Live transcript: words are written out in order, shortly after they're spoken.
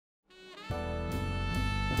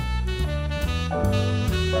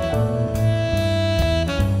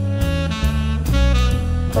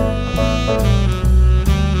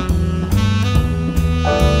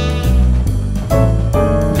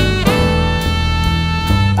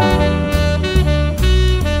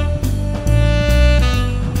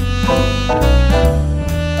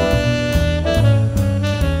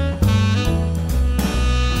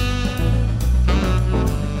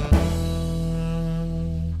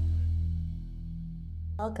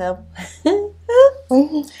Welcome.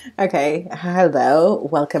 Okay, hello,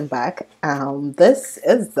 welcome back. This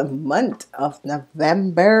is the month of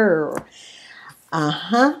November.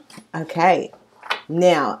 Okay,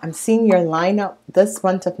 now I'm seeing your lineup this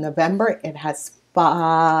month of November. It has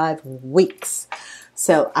 5 weeks.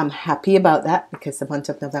 So I'm happy about that because the month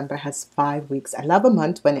of November has 5 weeks. I love a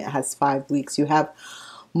month when it has 5 weeks. You have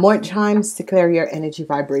more times to clear your energy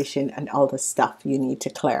vibration and all the stuff you need to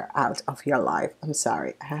clear out of your life. I'm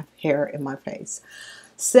sorry, I have hair in my face.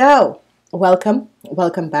 So welcome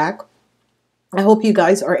back. I hope you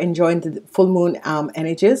guys are enjoying the full moon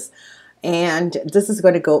energies, and this is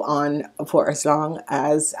going to go on for as long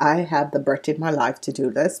as I have the birth in my life to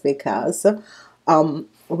do this, because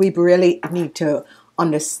we really need to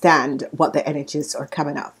understand what the energies are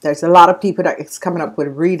coming up. There's a lot of people that it's coming up with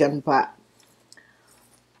reading, but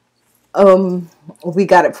we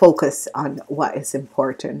got to focus on what is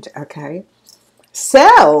important. Okay,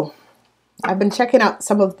 so I've been checking out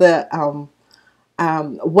some of the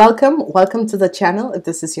welcome to the channel. If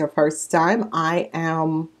this is your first time, I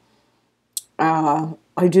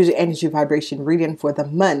do the energy vibration reading for the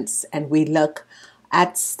months, and we look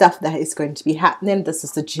at stuff that is going to be happening. This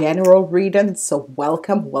is the general reading, so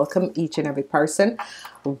welcome each and every person.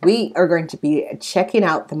 We are going to be checking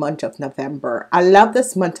out the month of November. I love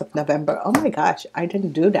this month of November. Oh my gosh, I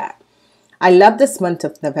didn't do that. I love this month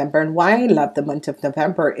of November, and why I love the month of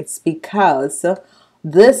November, it's because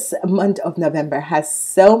this month of November has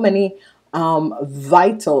so many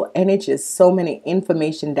vital energies, so many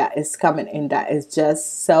information that is coming in that is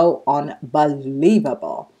just so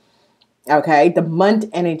unbelievable. Okay, the month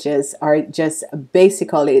energies are just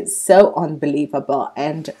basically so unbelievable,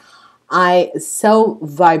 and I so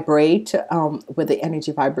vibrate with the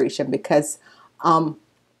energy vibration because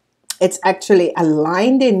it's actually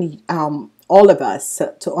aligned in all of us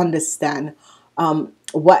to understand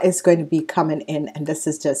what is going to be coming in, and this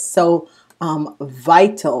is just so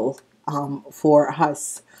vital for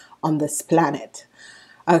us on this planet.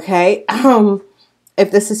 Okay. If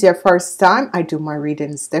this is your first time, I do my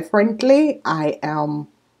readings differently. I am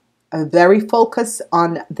very focused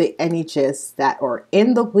on the energies that are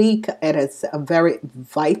in the week. It is very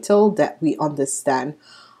vital that we understand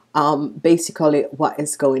basically what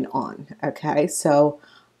is going on. Okay, so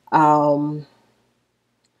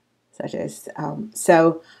such as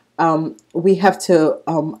we have to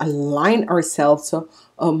align ourselves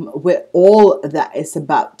with all that is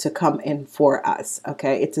about to come in for us.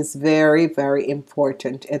 Okay, it is very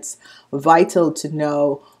important. It's vital to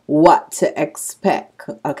know what to expect.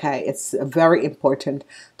 Okay, it's very important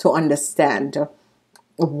to understand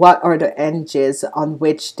what are the energies on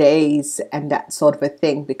which days and that sort of a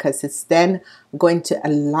thing, because it's then going to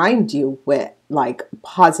align you with like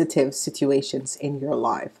positive situations in your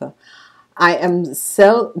life. I am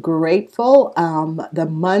so grateful. The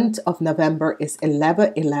month of November is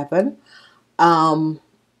 11/11,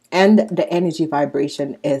 and the energy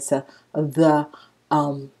vibration is the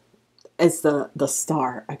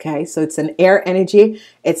star. Okay, so it's an air energy.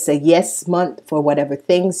 It's a yes month for whatever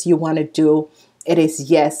things you want to do. It is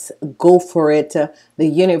yes, go for it. The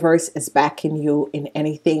universe is backing you in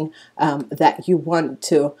anything that you want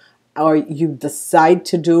to or you decide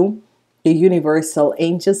to do. The universal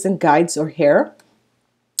angels and guides are here,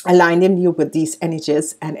 aligning you with these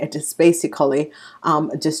energies, and it is basically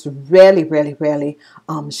just really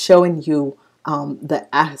showing you the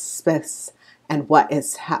aspects and what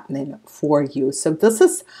is happening for you. So this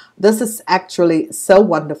is actually so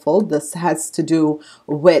wonderful. This has to do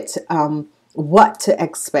with what to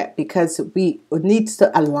expect, because we need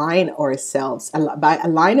to align ourselves. By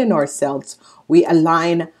aligning ourselves, we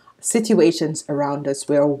align situations around us.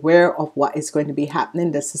 We're aware of what is going to be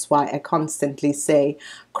happening. This is why I constantly say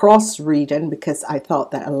cross reading, because I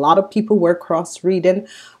thought that a lot of people were cross reading,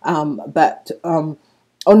 but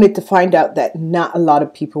only to find out that not a lot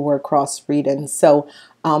of people were cross reading. So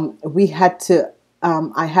we had to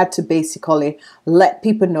I had to basically let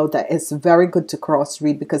people know that it's very good to cross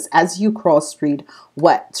read, because as you cross read,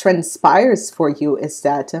 what transpires for you is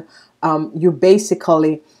that you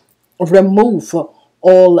basically remove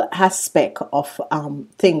all aspect of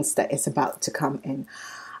things that is about to come in.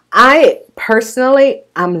 I personally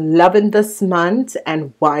am loving this month,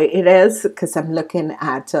 and why it is because I'm looking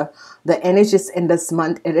at the energies in this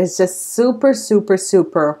month. It is just super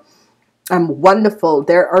wonderful.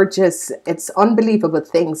 There are just, it's unbelievable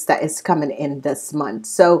things that is coming in this month.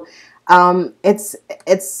 So it's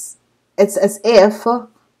as if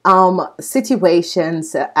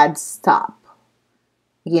situations had stopped.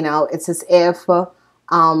 You know, it's as if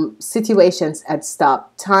situations had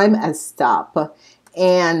stopped, time has stopped,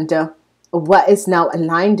 and what is now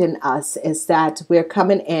aligned in us is that we're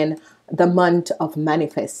coming in the month of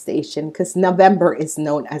manifestation, because November is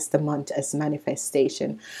known as the month as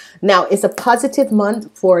manifestation. Now, it's a positive month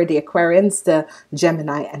for the Aquarians, the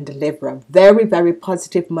Gemini, and the Libra. Very, very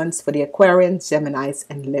positive months for the Aquarians, Geminis,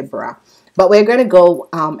 and Libra. But we're going to go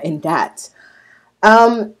in that.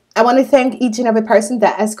 I want to thank each and every person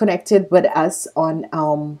that has connected with us on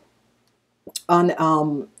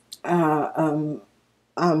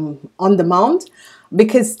demand,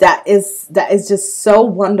 because that is just so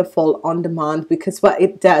wonderful on demand, because what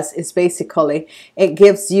it does is basically it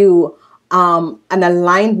gives you an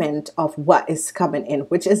alignment of what is coming in,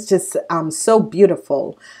 which is just so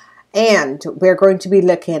beautiful. And we're going to be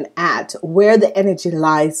looking at where the energy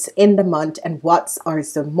lies in the month and what are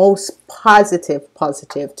the most positive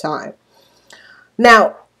time.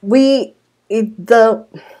 Now,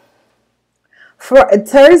 for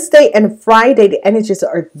Thursday and Friday, the energies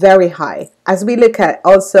are very high. As we look at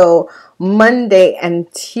also Monday,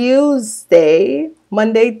 Tuesday,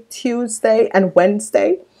 and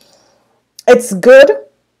Wednesday, it's good,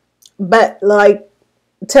 but like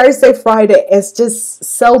Thursday, Friday is just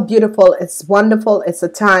so beautiful. It's wonderful. It's a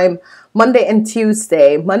time. Monday and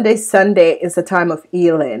Tuesday, Monday, Sunday is a time of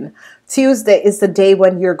healing. Tuesday is the day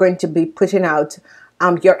when you're going to be putting out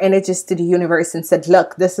your energies to the universe and said,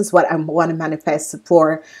 look, this is what I want to manifest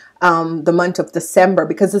for the month of December,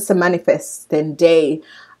 because it's a manifesting day.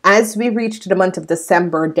 As we reach to the month of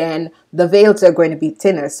December, then the veils are going to be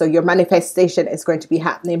thinner. So your manifestation is going to be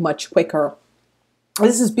happening much quicker.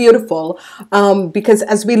 This is beautiful because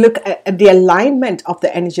as we look at the alignment of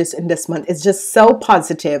the energies in this month, it's just so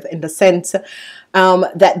positive in the sense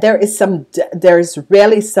that there's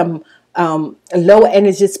really some low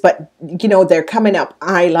energies, but you know, they're coming up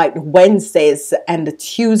high, like Wednesdays and the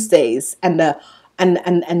Tuesdays and the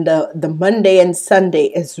Monday and Sunday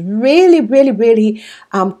is really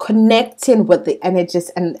connecting with the energies,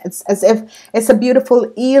 and it's as if it's a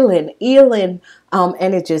beautiful healing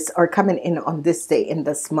energies are coming in on this day in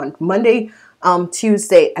this month, Monday,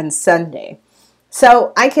 Tuesday, and Sunday.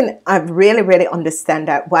 So I really understand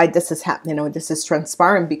that why this is happening, or this is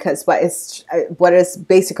transpiring, because what is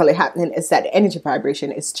basically happening is that energy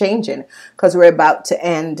vibration is changing, because we're about to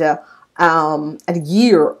end a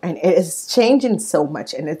year, and it is changing so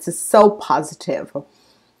much, and it's so positive.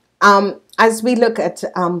 As we look at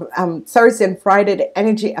Thursday and Friday, the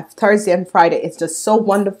energy of Thursday and Friday is just so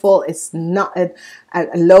wonderful. It's not a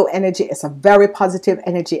low energy. It's a very positive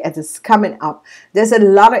energy as it's coming up. There's a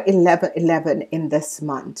lot of 11 in this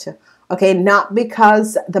month. Okay, not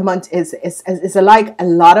because the month is like a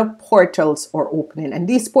lot of portals are opening, and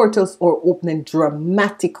these portals are opening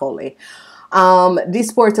dramatically.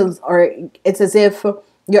 These portals it's as if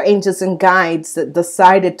your angels and guides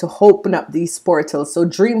decided to open up these portals. So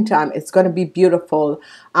dream time is going to be beautiful.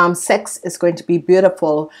 Sex is going to be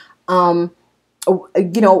beautiful. You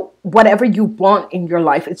know, whatever you want in your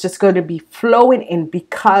life, it's just going to be flowing in,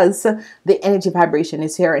 because the energy vibration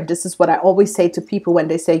is here. And this is what I always say to people when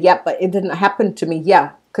they say, yeah, but it didn't happen to me.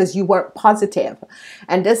 Yeah, because you weren't positive.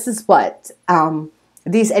 And this is what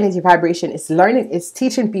these energy vibration is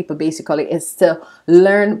teaching people, basically, is to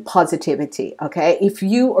learn positivity. Okay, if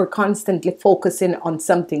you are constantly focusing on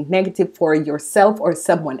something negative for yourself or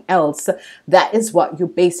someone else, that is what you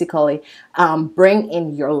basically bring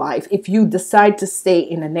in your life. If you decide to stay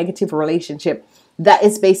in a negative relationship, that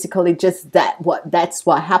is basically just that's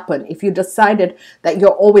what happened. If you decided that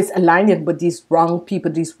you're always aligning with these wrong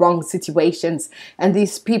people, these wrong situations, and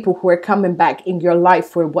these people who are coming back in your life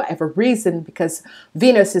for whatever reason, because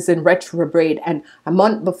Venus is in retrograde, and a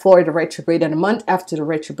month before the retrograde and a month after the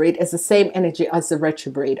retrograde is the same energy as the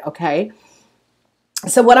retrograde. Okay,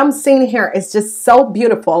 so what I'm seeing here is just so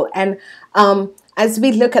beautiful. And as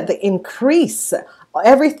we look at the increase,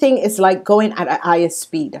 everything is like going at a higher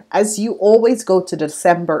speed. As you always go to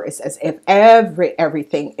December, it's as if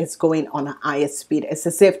everything is going on a higher speed. It's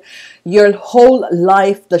as if your whole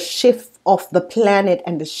life, the shift of the planet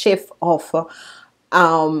and the shift of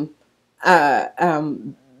the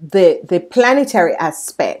planetary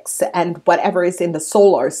aspects and whatever is in the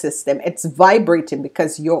solar system, it's vibrating,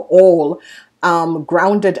 because you're all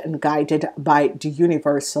grounded and guided by the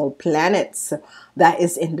universal planets that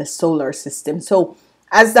is in the solar system. So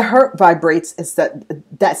as the heart vibrates,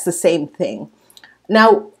 that's the same thing.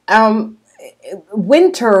 Now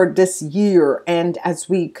winter this year, and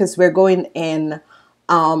because we're going in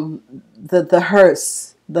the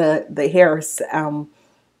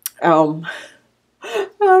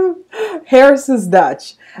Harris is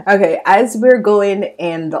Dutch. Okay, as we're going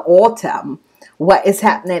in the autumn, what is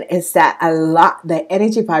happening is that the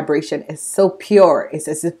energy vibration is so pure. It's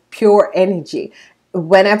as if pure energy.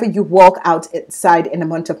 Whenever you walk outside in the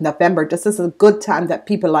month of November, this is a good time that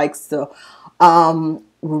people likes to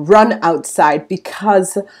run outside,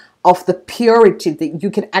 because of the purity that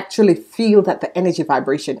you can actually feel that the energy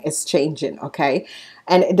vibration is changing. Okay,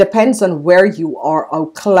 and it depends on where you are, how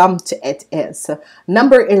clumped it is.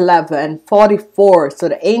 Number 11, 44, so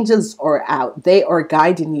the angels are out, they are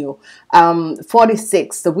guiding you.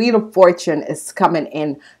 46, the wheel of fortune is coming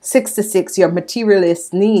in. 66, your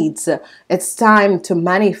materialist needs, it's time to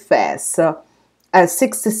manifest.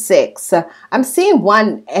 66, I'm seeing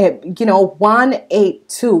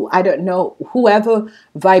 182. I don't know, whoever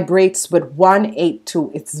vibrates with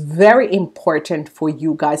 182, it's very important for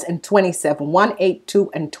you guys. And 27,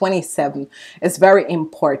 182 and 27 is very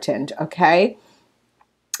important. Okay,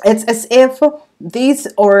 it's as if these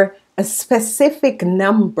are specific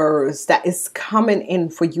numbers that is coming in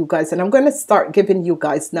for you guys, and I'm going to start giving you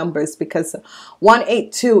guys numbers, because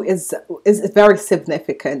 182 is very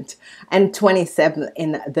significant, and 27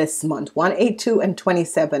 in this month. 182 and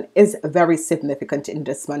 27 is very significant in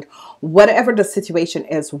this month. Whatever the situation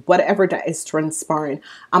is, whatever that is transpiring,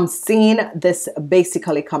 I'm seeing this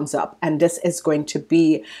basically comes up, and this is going to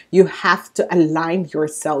be, you have to align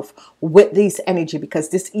yourself with these energy, because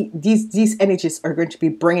these energies are going to be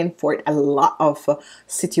bringing forth a lot of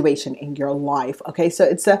situation in your life. Okay, so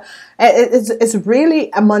it's really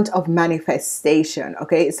a month of manifestation.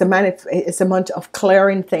 Okay, it's a month of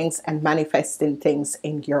clearing things and manifesting things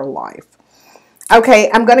in your life. Okay,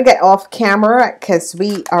 I'm gonna get off camera because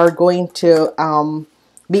we are going to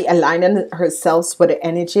be aligning ourselves with the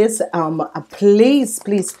energies. Please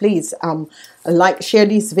like, share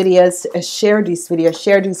these videos, share these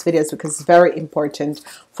videos, because it's very important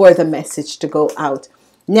for the message to go out.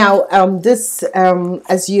 Now,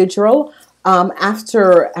 as usual,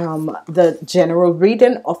 after the general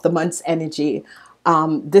reading of the month's energy,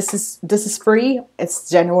 this is free. It's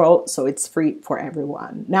general, so it's free for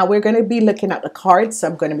everyone. Now we're going to be looking at the cards. So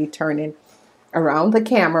I'm going to be turning around the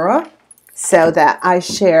camera so that I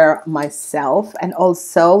share myself and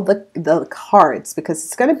also the cards, because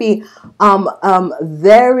it's going to be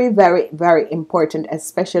very, very, very important,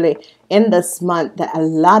 especially in this month, that a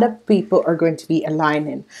lot of people are going to be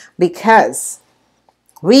aligning, because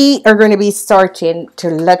we are going to be starting to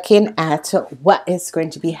looking at what is going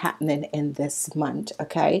to be happening in this month.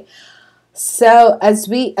 Okay, so as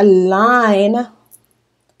we align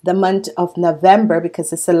the month of November,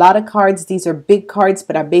 because it's a lot of cards, these are big cards,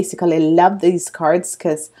 but I basically love these cards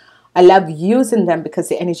because I love using them, because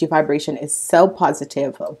the energy vibration is so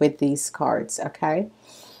positive with these cards. Okay,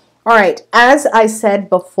 all right, as I said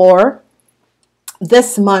before,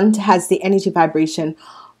 this month has the energy vibration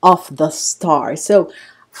of the star. So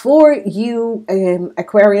for you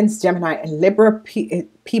Aquarians, Gemini, and Libra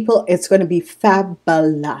people, it's going to be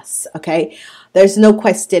fabulous. Okay, there's no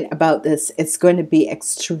question about this. It's going to be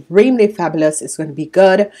extremely fabulous. It's going to be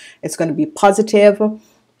good. It's going to be positive.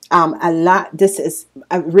 This is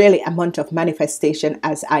really a month of manifestation.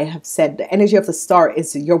 As I have said, the energy of the star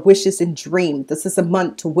is your wishes and dream. This is a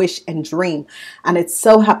month to wish and dream, and it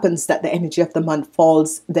so happens that the energy of the month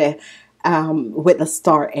falls there with the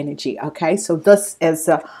star energy. Okay, so this is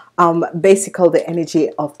basically the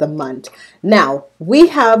energy of the month. Now we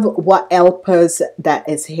have what helpers that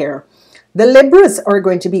is here. The Libras are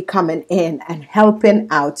going to be coming in and helping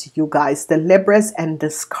out you guys. The Libras and the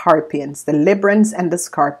Scorpions, the Librans and the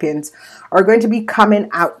Scorpions are going to be coming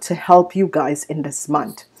out to help you guys in this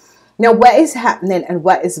month. Now what is happening and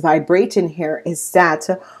what is vibrating here is that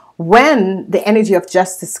when the energy of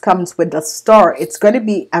justice comes with the star, it's going to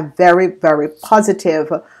be a very, very positive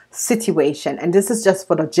situation. And this is just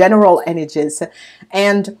for the general energies.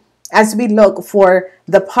 And as we look for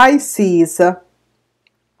the Pisces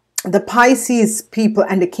people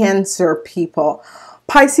and the Cancer people,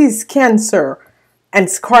 Pisces, Cancer,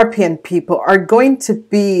 and Scorpion people are going to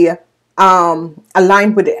be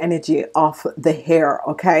aligned with the energy of the hair.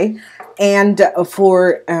 Okay, and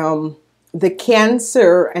for the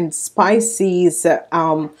Cancer and Pisces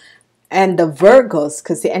and the Virgos,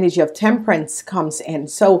 because the energy of temperance comes in.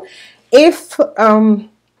 So if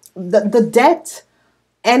the death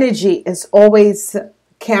energy is always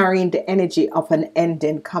carrying the energy of an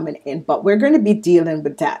ending coming in, but we're going to be dealing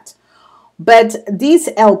with that. But these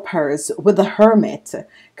helpers with the Hermit,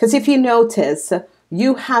 because if you notice,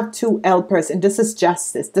 you have two helpers, and this is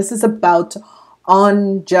justice. This is about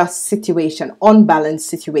unjust situation, unbalanced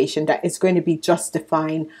situation that is going to be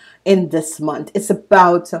justifying in this month. It's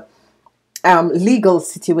about legal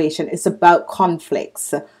situation. It's about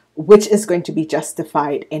conflicts, which is going to be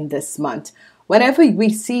justified in this month. whenever we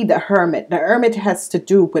see the Hermit has to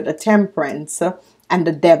do with the Temperance and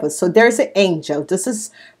the Devil. So there's an angel. This is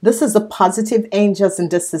the positive angels, and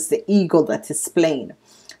this is the ego that is playing.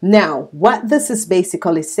 Now, what this is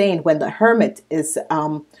basically saying, when the Hermit is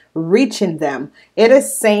reaching them, it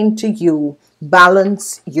is saying to you,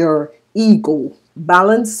 balance your ego,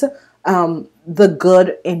 balance the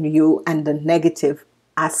good in you and the negative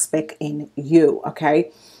aspect in you.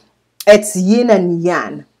 Okay, it's yin and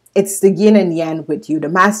yang. It's the yin and yang with you, the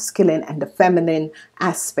masculine and the feminine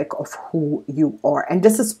aspect of who you are. And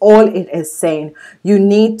this is all it is saying. You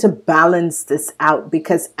need to balance this out,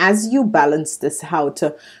 because as you balance this out,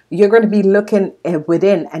 you're going to be looking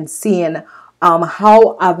within and seeing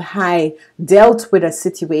how have I dealt with a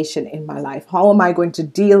situation in my life? How am I going to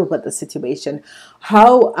deal with the situation?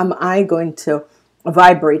 How am I going to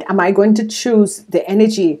vibrate? Am I going to choose the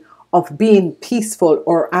energy of being peaceful,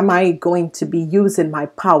 or am I going to be using my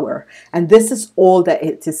power? And this is all that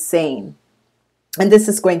it is saying. And this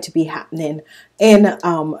is going to be happening in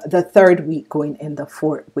the third week, going in the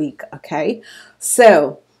fourth week. Okay,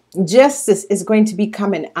 so justice is going to be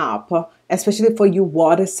coming up, especially for you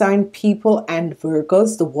water sign people and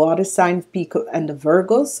Virgos, the water sign people and the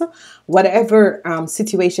Virgos. Whatever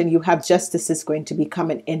situation you have, justice is going to be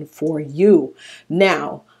coming in for you.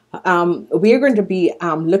 Now, we are going to be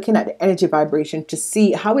looking at the energy vibration to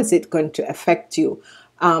see how is it going to affect you.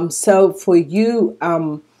 So for you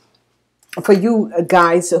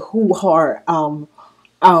guys who are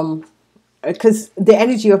because the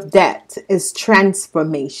energy of death is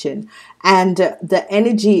transformation, and the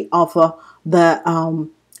energy of the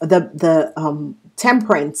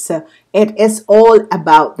temperance, it is all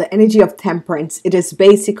about the energy of temperance. It is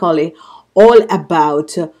basically all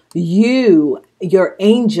about you, your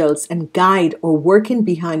angels and guide are working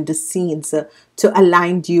behind the scenes to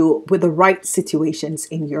align you with the right situations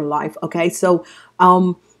in your life. Okay, so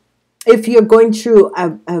if you're going through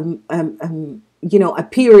a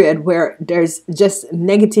period where there's just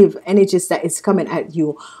negative energies that is coming at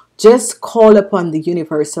you, just call upon the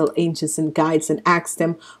universal angels and guides and ask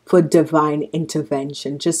them for divine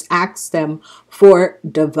intervention. Just ask them for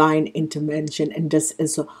divine intervention, and this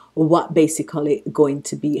is what basically going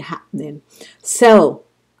to be happening. So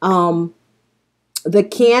the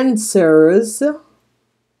Cancers,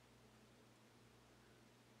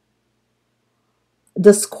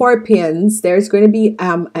 the Scorpions, there's going to be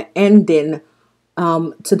an ending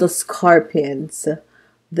to the Scorpions.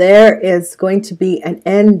 There is going to be an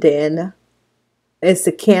ending. It's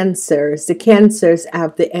the Cancers. The Cancers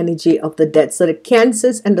have the energy of the dead. So the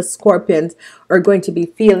Cancers and the Scorpions are going to be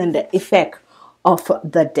feeling the effect of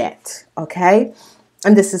the death. Okay,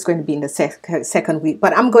 and this is going to be in the second week.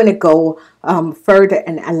 But I'm going to go further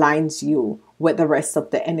and aligns you with the rest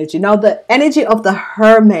of the energy. Now, the energy of the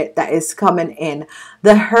Hermit that is coming in.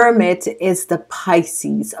 The Hermit is the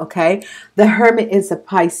Pisces. Okay, the Hermit is a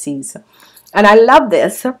Pisces. And I love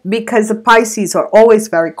this because the Pisces are always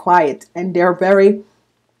very quiet and they're very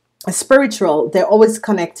spiritual. They're always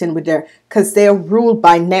connecting with because they're ruled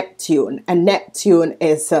by Neptune, and Neptune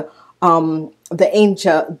is the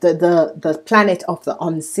angel, the planet of the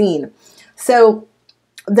unseen. So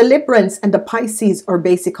the Librans and the Pisces are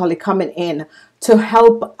basically coming in to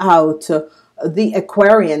help out the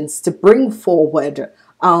Aquarians to bring forward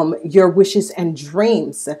your wishes and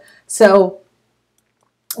dreams. So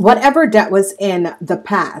whatever that was in the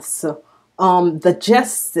past, the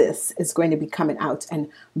justice is going to be coming out and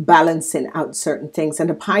balancing out certain things. And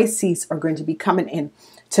the Pisces are going to be coming in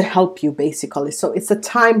to help you, basically. So it's a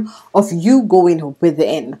time of you going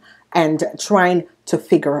within and trying to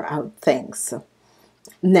figure out things.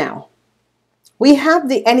 Now, we have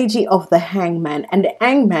the energy of the Hangman. And the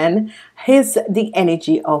Hangman is the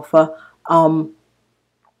energy of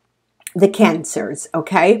the Cancers,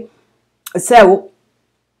 okay? So,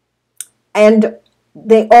 and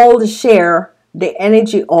they all share the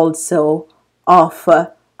energy also of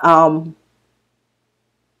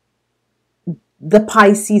the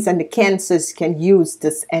Pisces, and the Cancers can use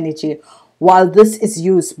this energy, while this is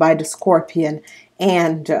used by the Scorpion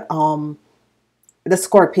and the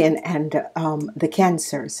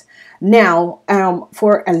Cancers. Now,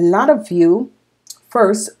 for a lot of you,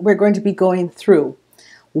 first we're going to be going through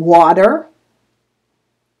water,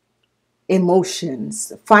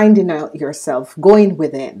 emotions, finding out yourself, going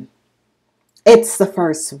within. It's the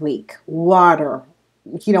first week. Water,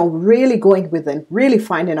 really going within, really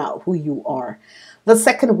finding out who you are. The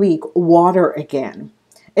second week, water again.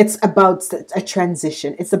 It's about a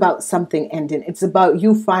transition. It's about something ending. It's about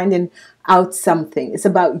you finding out something. It's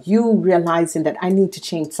about you realizing that I need to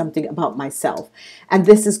change something about myself. And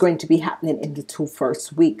this is going to be happening in the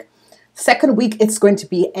first week. Second week, it's going to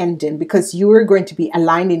be ending because you are going to be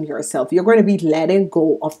aligning yourself. You're going to be letting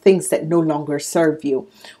go of things that no longer serve you,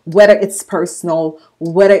 whether it's personal,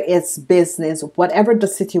 whether it's business, whatever the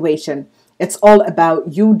situation. It's all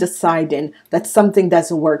about you deciding that something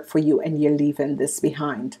doesn't work for you and you're leaving this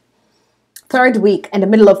behind. Third week, in the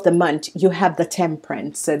middle of the month, you have the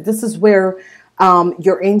Temperance. So this is where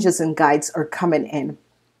your angels and guides are coming in.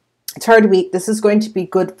 Third week, this is going to be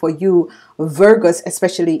good for you, Virgos,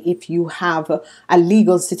 especially if you have a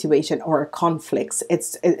legal situation or a conflict.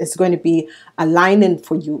 It's going to be aligning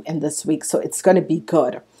for you in this week, so it's going to be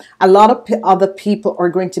good. A lot of other people are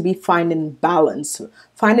going to be finding balance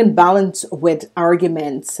with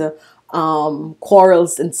arguments,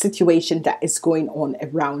 quarrels, and situation that is going on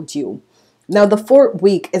around you. Now, the fourth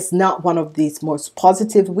week is not one of these most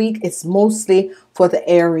positive weeks. It's mostly for the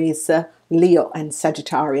Aries, Leo, and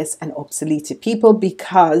Sagittarius and obsolete people,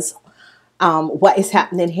 because what is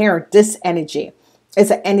happening here, this energy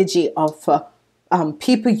is an energy of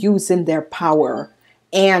people using their power,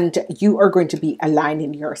 and you are going to be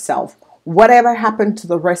aligning yourself. Whatever happened to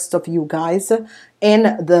the rest of you guys in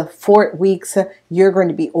the 4 weeks, you're going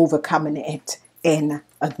to be overcoming it in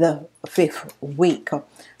the 5th week.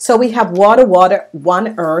 So we have water,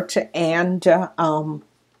 1 earth, and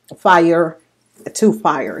fire, 2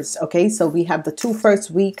 fires. Okay, so we have the 2 first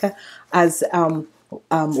week as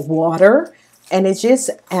water energies,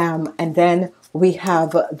 and then we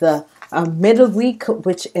have the middle week,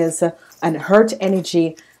 which is an earth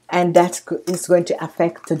energy, and that is going to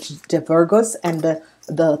affect the Virgos and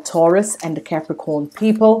the Taurus and the Capricorn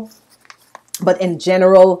people. But in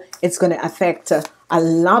general, it's going to affect a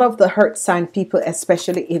lot of the earth sign people,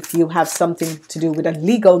 especially if you have something to do with a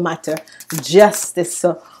legal matter, justice,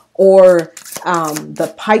 or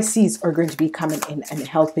the Pisces are going to be coming in and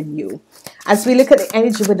helping you. As we look at the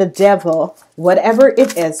energy with the Devil, whatever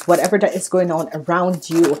it is, whatever that is going on around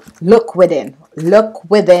you, look within. Look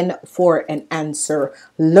within for an answer.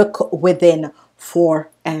 Look within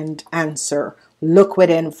for an answer. Look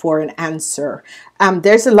within for an answer.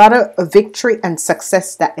 There's a lot of victory and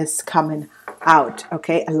success that is coming out.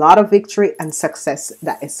 Okay, a lot of victory and success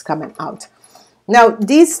that is coming out. Now,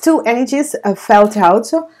 these 2 energies felt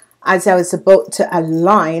out as I was about to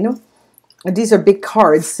align. These are big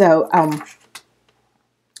cards. So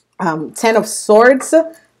 10 of Swords.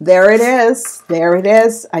 There it is. There it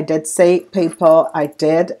is. I did say it, people. I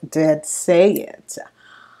did say it.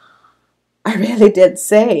 I really did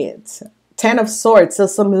say it. 10 of Swords. So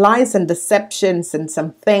some lies and deceptions and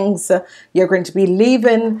some things you're going to be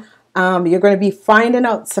leaving. You're going to be finding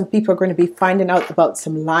out. Some people are going to be finding out about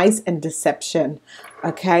some lies and deception.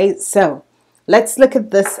 Okay, so let's look at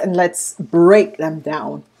this and let's break them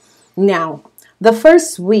down. Now, the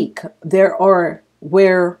first week, there are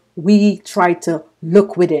where we try to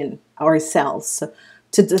look within ourselves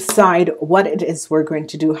to decide what it is we're going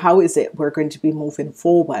to do. How is it we're going to be moving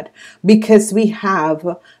forward? Because we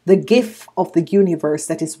have the gift of the universe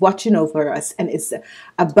that is watching over us and is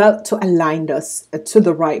about to align us to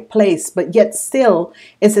the right place. But yet still,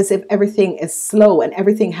 it's as if everything is slow and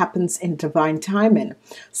everything happens in divine timing.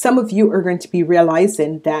 Some of you are going to be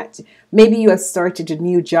realizing that maybe you have started a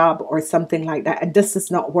new job or something like that, and this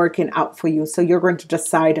is not working out for you. So you're going to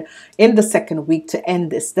decide in the second week to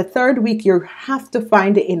end this. The third week, you have to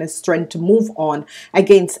find the inner strength to move on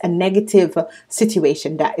against a negative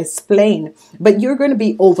situation that is plain. But you're going to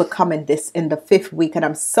be overcoming this in the 5th week, and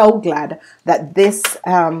I'm so glad that this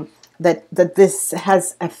that this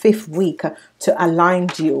has a 5th week to align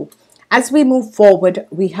you. As we move forward,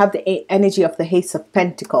 we have the energy of the Ace of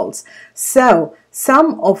Pentacles. So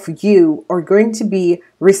some of you are going to be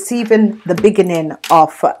receiving the beginning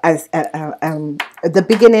of the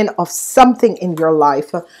beginning of something in your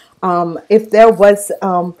life. If there was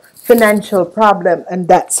financial problem and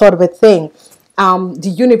that sort of a thing,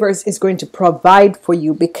 the universe is going to provide for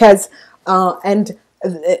you, because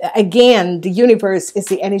again, the universe is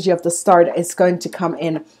the energy of the star that is going to come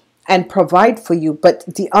in and provide for you. But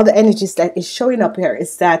the other energies that is showing up here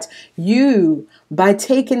is that you, by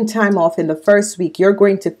taking time off in the first week, you're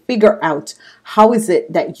going to figure out how is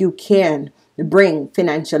it that you can bring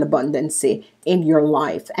financial abundance in your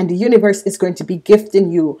life. And the universe is going to be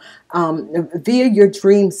gifting you via your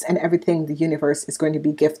dreams and everything. The universe is going to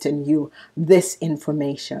be gifting you this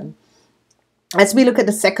information. As we look at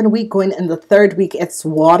the second week, going in the third week, it's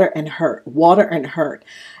water and hurt. Water and hurt.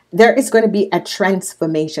 There is going to be a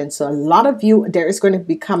transformation. So a lot of you, there is going to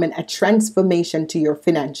be coming a transformation to your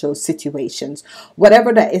financial situations.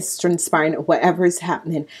 Whatever that is transpiring, whatever is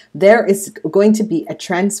happening, there is going to be a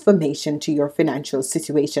transformation to your financial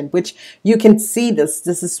situation, which you can see this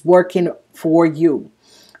is working for you.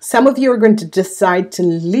 Some of you are going to decide to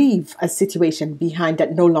leave a situation behind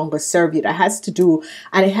that no longer serve you. That has to do,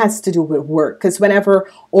 and it has to do with work. Because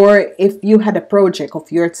whenever, or if you had a project, or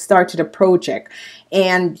if you had started a project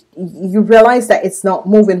and you realize that it's not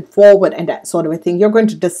moving forward and that sort of a thing, you're going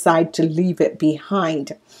to decide to leave it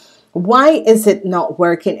behind. Why is it not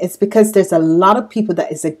working? It's because there's a lot of people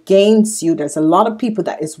that is against you. There's a lot of people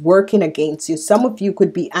that is working against you. Some of you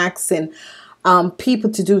could be asking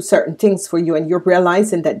people to do certain things for you, and you're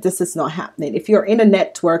realizing that this is not happening. If you're in a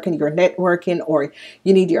network and you're networking, or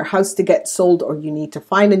you need your house to get sold, or you need to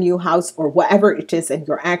find a new house, or whatever it is, and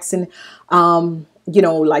you're asking you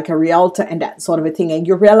know, like a realtor and that sort of a thing, and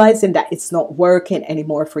you're realizing that it's not working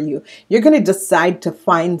anymore for you, you're going to decide to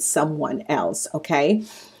find someone else. Okay.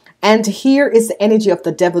 And here is the energy of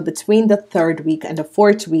the devil. Between the 3rd week and the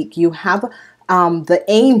 4th week, you have the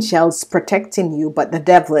angels protecting you, but the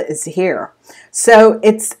devil is here. So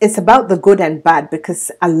it's about the good and bad,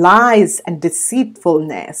 because lies and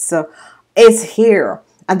deceitfulness is here.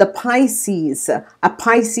 And the Pisces, a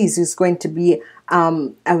Pisces is going to be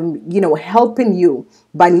you know, helping you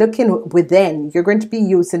by looking within. You're going to be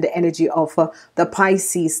using the energy of the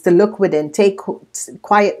Pisces to look within, take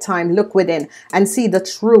quiet time, look within, and see the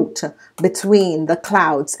truth between the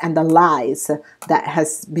clouds and the lies that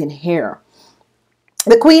has been here.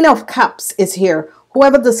 The Queen of Cups is here.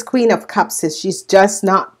 Whoever this Queen of Cups is, she's just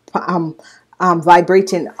not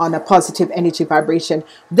vibrating on a positive energy vibration.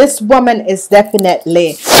 This woman is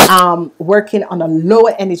definitely working on a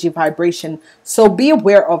lower energy vibration, so be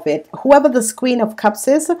aware of it. Whoever this Queen of Cups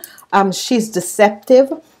is, she's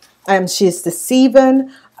deceptive, she's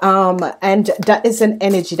deceiving, and that is an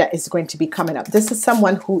energy that is going to be coming up. This is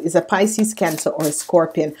someone who is a Pisces, Cancer, or a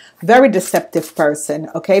Scorpion. Very deceptive person.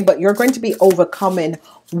 Okay, but you're going to be overcoming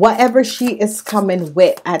whatever she is coming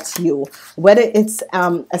with at you, whether it's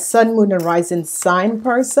a sun, moon, and rising sign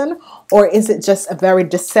person, or is it just a very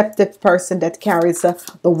deceptive person that carries the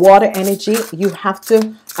water energy. You have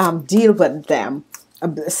to deal with them.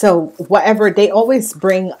 So whatever, they always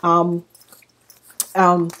bring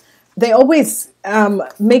they always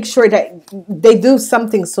make sure that they do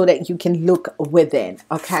something so that you can look within.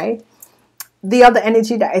 Okay, the other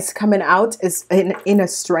energy that is coming out is inner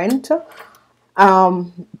strength.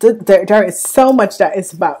 There is so much that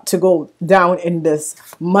is about to go down in this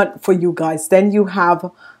month for you guys. Then you have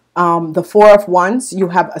the Four of Wands. You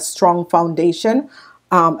have a strong foundation,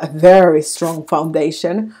 a very strong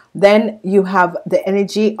foundation. Then you have the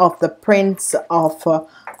energy of the Prince of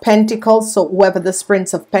Pentacles. So whoever this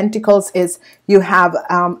Prince of Pentacles is, you have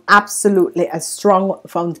absolutely a strong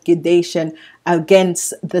foundation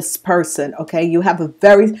against this person. Okay, you have a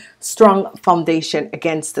very strong foundation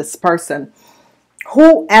against this person.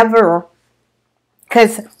 Whoever,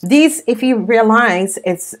 because these, if you realize,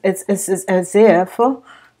 it's as if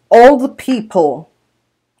all the people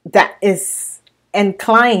that is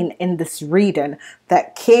inclined in this reading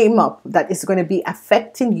that came up, that is going to be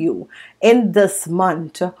affecting you in this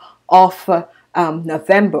month of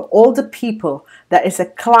November, all the people that is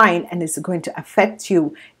inclined and is going to affect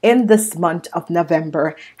you in this month of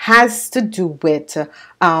November has to do with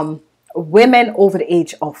women over the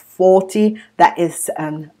age of 40, that is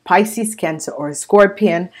Pisces, Cancer, or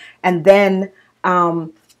Scorpion. And then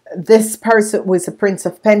this person was a Prince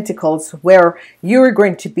of Pentacles, where you're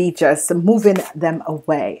going to be just moving them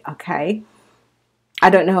away. Okay, I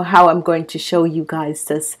don't know how I'm going to show you guys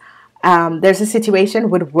this. There's a situation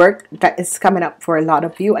with work that is coming up for a lot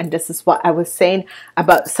of you, and this is what I was saying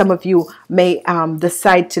about some of you may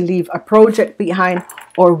decide to leave a project behind,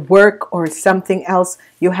 or work, or something else.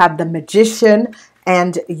 You have the Magician,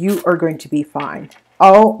 and you are going to be fine.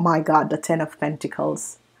 Oh my God, the Ten of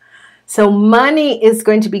Pentacles. So money is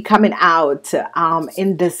going to be coming out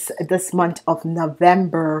in this month of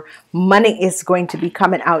November. Money is going to be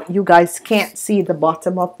coming out. You guys can't see the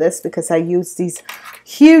bottom of this because I use these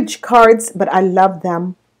huge cards, but I love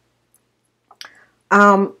them.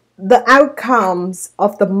 The outcomes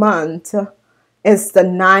of the month is the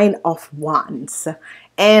Nine of Wands.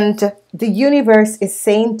 And the universe is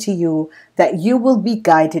saying to you that you will be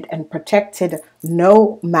guided and protected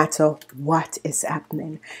no matter what is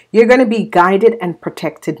happening. You're going to be guided and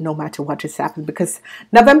protected no matter what is happening, because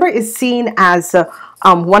November is seen as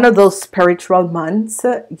one of those spiritual months.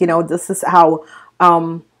 You know, this is how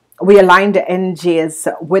we align the energies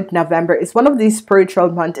with November. It's one of these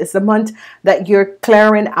spiritual months. It's a month that you're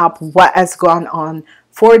clearing up what has gone on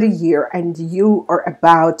for the year, and you are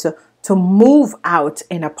about to move out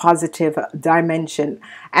in a positive dimension.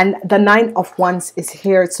 And the Nine of Wands is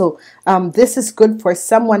here. So this is good for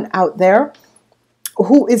someone out there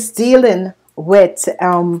who is dealing with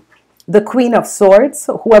the Queen of Swords,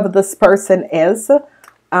 whoever this person is.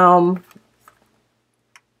 For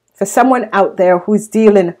someone out there who's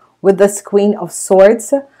dealing with this Queen of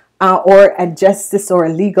Swords, or a justice or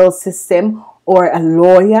a legal system or a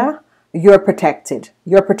lawyer, you're protected.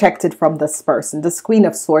 You're protected from this person, this Queen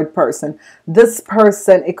of Swords person. This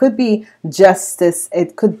person, it could be justice,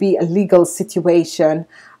 it could be a legal situation,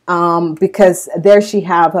 because there she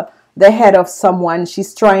have the head of someone.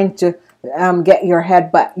 She's trying to get your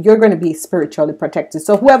head, but you're going to be spiritually protected.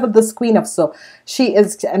 So whoever this Queen of Swords, she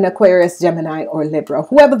is an Aquarius, Gemini, or Libra.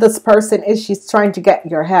 Whoever this person is, she's trying to get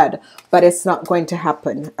your head, but it's not going to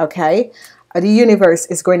happen. Okay, the universe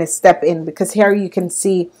is going to step in, because here you can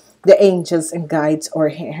see the angels and guides or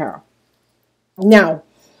here. Now,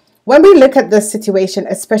 when we look at this situation,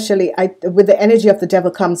 especially with the energy of the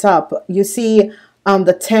devil comes up, you see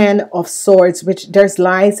the 10 of Swords, which there's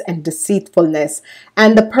lies and deceitfulness,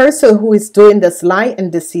 and the person who is doing this lie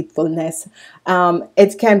and deceitfulness,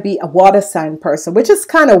 it can be a water sign person, which is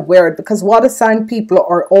kind of weird, because water sign people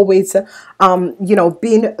are always you know,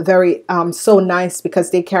 being very so nice,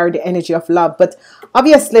 because they carry the energy of love. But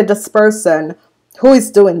obviously this person who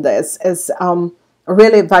is doing this is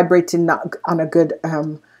really vibrating not on a good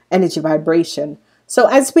energy vibration. So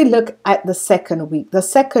as we look at the second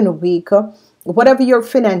week, whatever your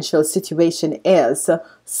financial situation is,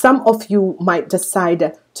 some of you might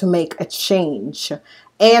decide to make a change,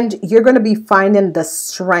 and you're going to be finding the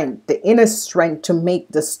strength, the inner strength to make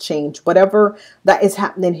this change. Whatever that is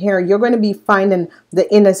happening here, you're going to be finding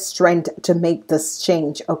the inner strength to make this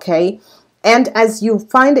change. Okay, and as you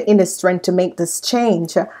find the inner strength to make this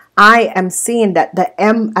change, I am seeing that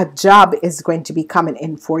a job is going to be coming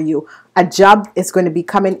in for you. A job is going to be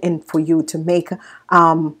coming in for you to make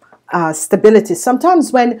stability.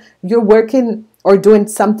 Sometimes when you're working or doing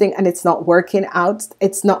something and it's not working out,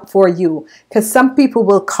 it's not for you, because some people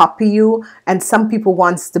will copy you, and some people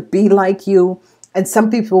wants to be like you, and some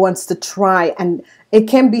people wants to try, and it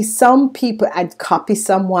can be some people I'd copy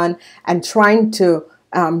someone and trying to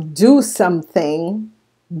do something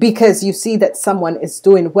because you see that someone is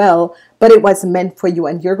doing well, but it wasn't meant for you,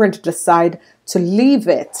 and you're going to decide to leave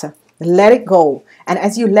it, let it go. And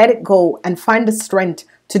as you let it go and find the strength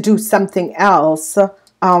to do something else,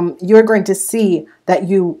 you're going to see that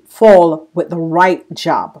you fall with the right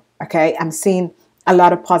job. Okay, I'm seeing a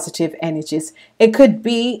lot of positive energies. It could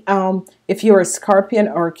be if you're a Scorpion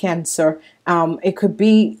or a Cancer, it could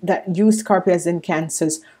be that you Scorpions and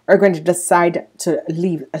Cancers are going to decide to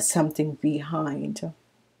leave something behind.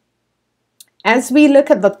 As we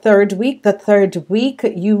look at the third week,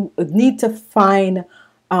 you need to find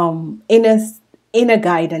inner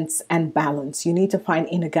guidance and balance. You need to find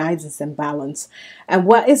inner guidance and balance. And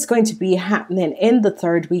what is going to be happening in the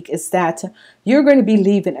third week is that you're going to be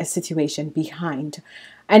leaving a situation behind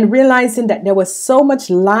and realizing that there was so much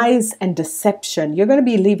lies and deception. You're going to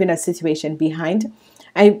be leaving a situation behind.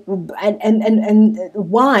 And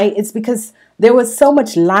why? It's because there was so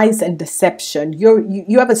much lies and deception.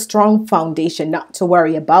 You have a strong foundation, not to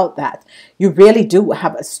worry about that. You really do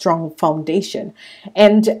have a strong foundation.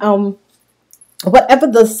 And whatever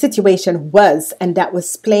the situation was and that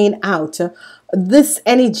was playing out, this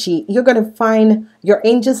energy, you're going to find your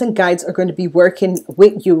angels and guides are going to be working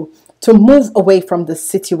with you to move away from the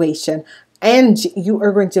situation. And you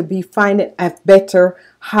are going to be finding a better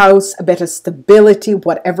house, a better stability,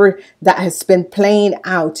 whatever that has been playing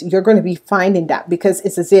out. You're going to be finding that, because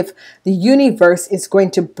it's as if the universe is going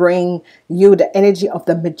to bring you the energy of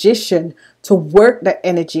the magician to work the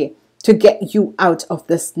energy to get you out of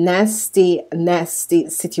this nasty, nasty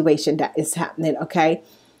situation that is happening. Okay,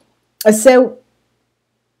 so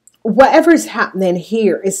whatever is happening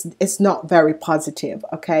here is not very positive.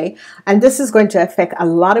 Okay, and this is going to affect a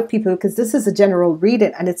lot of people, because this is a general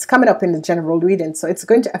reading and it's coming up in the general reading, so it's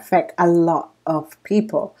going to affect a lot of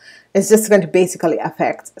people. It's just going to basically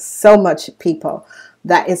affect so much people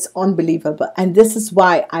that it's unbelievable. And this is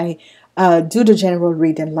why I do the general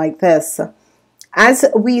reading like this. As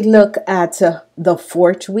we look at the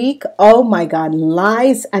fourth week, oh my God,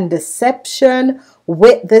 lies and deception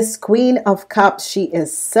with this Queen of Cups. She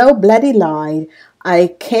is so bloody lied.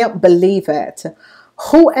 I can't believe it.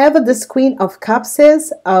 Whoever this Queen of Cups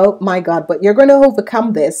is, oh my God, but you're going to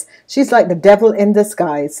overcome this. She's like the devil in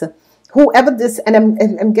disguise. Whoever this, and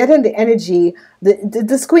I'm getting the energy,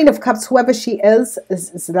 this Queen of Cups, whoever she is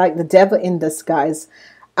like the devil in disguise,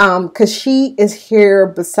 because she is here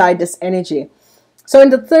beside this energy. So in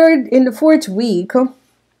the fourth week,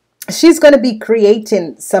 she's going to be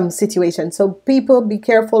creating some situation. So people, be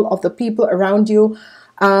careful of the people around you.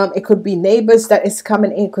 It could be neighbors that is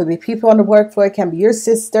coming in. It could be people on the work floor. It can be your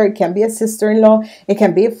sister. It can be a sister-in-law. It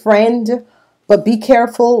can be a friend. But be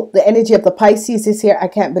careful. The energy of the Pisces is here. I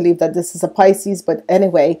can't believe that this is a Pisces. But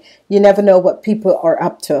anyway, you never know what people are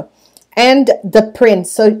up to. And the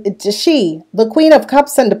prince. So she, the Queen of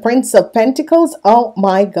Cups and the Prince of Pentacles. Oh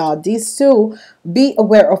my God. These two, be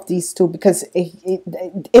aware of these two, because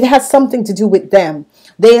it has something to do with them.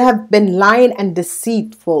 They have been lying and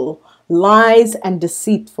deceitful. Lies and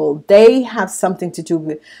deceitful. They have something to do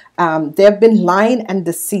with, they have been lying and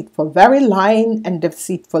deceitful. Very lying and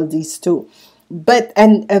deceitful, these two. But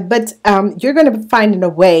you're going to be finding a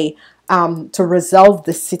way to resolve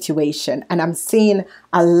this situation. And I'm seeing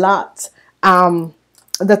a lot.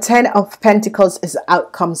 The 10 of Pentacles is the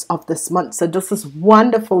outcomes of this month. So this is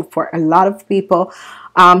wonderful for a lot of people.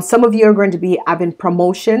 Some of you are going to be having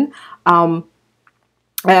promotion. Some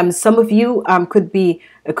of you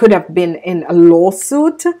could have been in a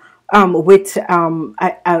lawsuit with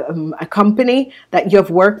a company that you've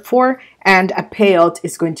worked for, and a payout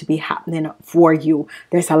is going to be happening for you.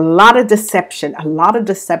 There's a lot of deception,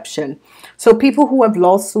 So people who have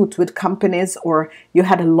lawsuits with companies, or you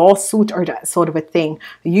had a lawsuit or that sort of a thing,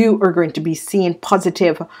 you are going to be seeing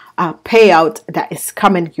positive payout that is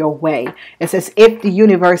coming your way. It's as if the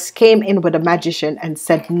universe came in with a magician and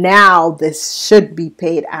said, now this should be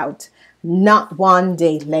paid out. Not one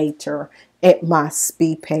day later. It must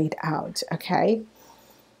be paid out. Okay.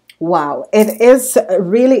 Wow. It is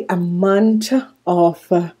really a month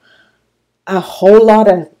of a whole lot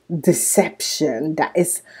of deception. That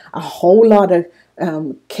is a whole lot of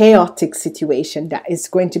chaotic situation that is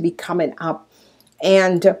going to be coming up.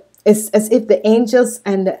 And it's as if the angels,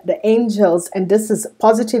 and this is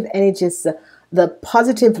positive energies, the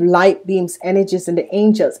positive light beams energies and the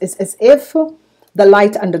angels, it's as if the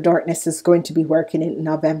light and the darkness is going to be working in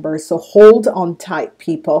November. So hold on tight,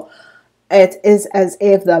 people. It is as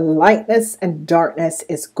if the lightness and darkness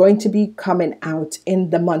is going to be coming out in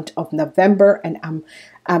the month of November. And I'm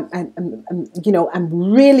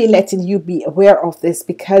really letting you be aware of this,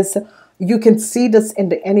 because you can see this in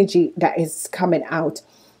the energy that is coming out.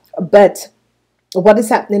 But what is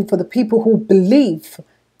happening for the people who believe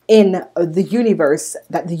in the universe,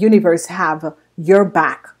 that the universe have your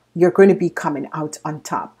back, you're going to be coming out on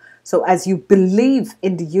top. So as you believe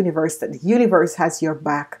in the universe, that the universe has your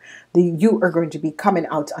back, you are going to be coming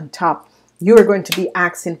out on top. You are going to be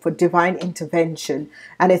asking for divine intervention.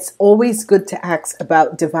 And it's always good to ask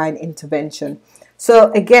about divine intervention.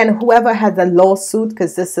 So again, whoever had the lawsuit,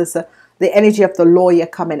 because this is the energy of the lawyer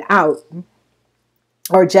coming out,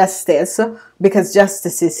 or justice, because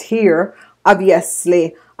justice is here,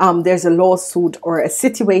 obviously. There's a lawsuit or a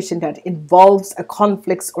situation that involves a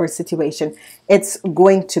conflict or a situation, it's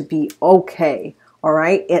going to be okay. All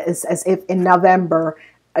right. It is as if in November,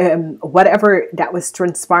 whatever that was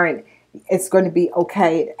transpiring, it's going to be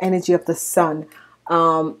okay. Energy of the sun.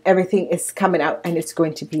 Everything is coming out and it's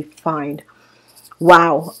going to be fine.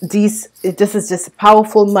 Wow. This is just a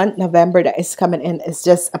powerful month. November that is coming in. It's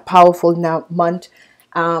just a powerful month.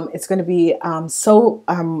 It's going to be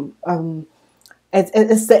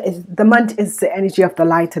the month is the energy of the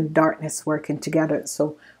light and darkness working together.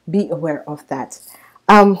 So be aware of that.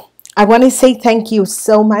 I want to say thank you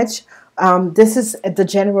so much. This is the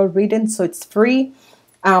general reading, so it's free.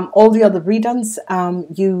 All the other readings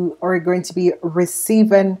you are going to be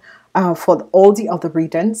receiving for all the other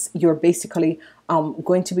readings. You're basically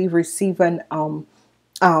going to be receiving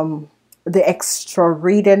the extra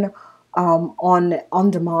reading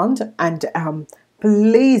on demand. And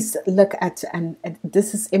please look at, and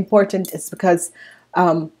this is important, is because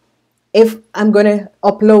if I'm going to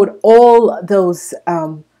upload all those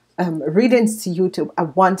readings to YouTube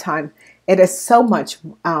at one time, it is so much,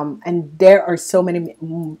 and there are so many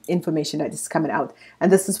information that is coming out,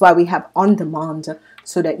 and this is why we have on demand,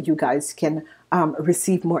 so that you guys can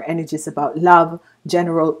receive more energies about love,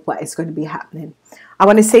 general, what is going to be happening. I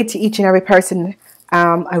want to say to each and every person,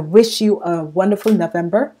 I wish you a wonderful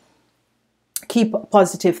November. Keep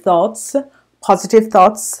positive thoughts,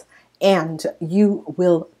 and you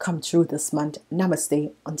will come through this month.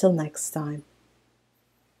 Namaste. Until next time.